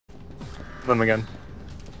them again.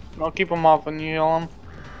 I'll keep them off and you heal them.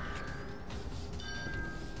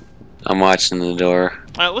 I'm watching the door.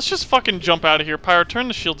 Alright, let's just fucking jump out of here. Pyro, turn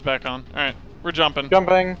the shields back on. Alright, we're jumping.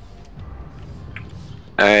 Jumping.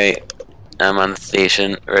 Alright, I'm on the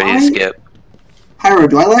station, ready to skip. Pyro,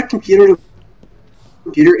 do I like computer to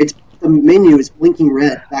computer? It's the menu is blinking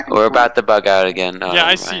red. Back and We're forth. about to bug out again. Oh,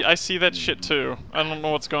 yeah, never I see that shit too. I don't know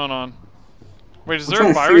what's going on. Wait, is I'm there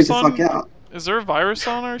a trying to virus figure the on? fuck out. Is there a virus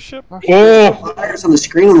on our ship? Oh! Virus on the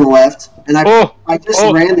screen on the left, and I just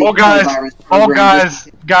ran the guys! antivirus Oh program.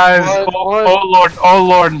 guys! Oh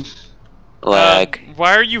lord! Lag.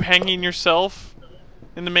 Why are you hanging yourself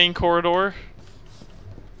in the main corridor?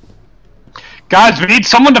 Guys, we need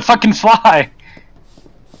someone to fucking fly!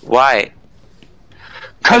 Why?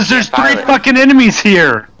 Cause there's three pilot. fucking enemies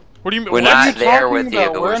here! What do you mean? We're what? not there talking with you,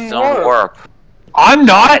 about? but We're we're in still in warp. warp. I'm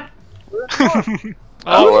not!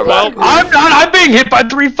 Oh, we're well, back. I'm not! I'm being hit by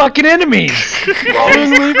three fucking enemies! Then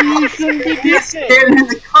maybe you shouldn't be dissing. Stand in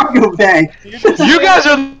the cargo bay. You guys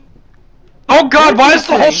are... Oh god, why is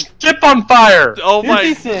the whole ship on fire? oh You're my!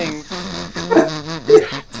 dissing.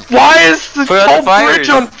 Why is the Put out the whole fires. bridge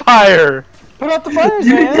on fire? Put out the fires,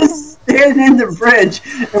 You're man. just standing in the bridge,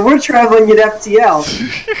 and we're traveling at FTL.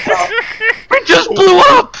 We just blew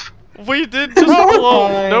up! We did just No, we're blow.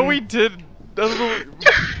 fine. No, we did.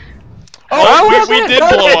 Oh, we did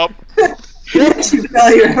blow up. Connection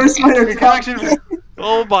failure. Host minor connection.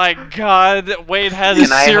 Oh my god, Wade had a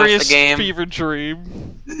Can I host serious the game? fever dream.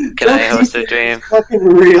 Can I host the dream? Fucking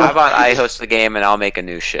real. How about I host the game and I'll make a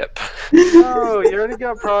new ship? No, you already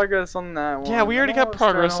got progress on that one. Yeah, we already I got don't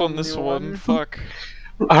progress start on this new one. Fuck.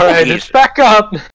 Alright, it's back up!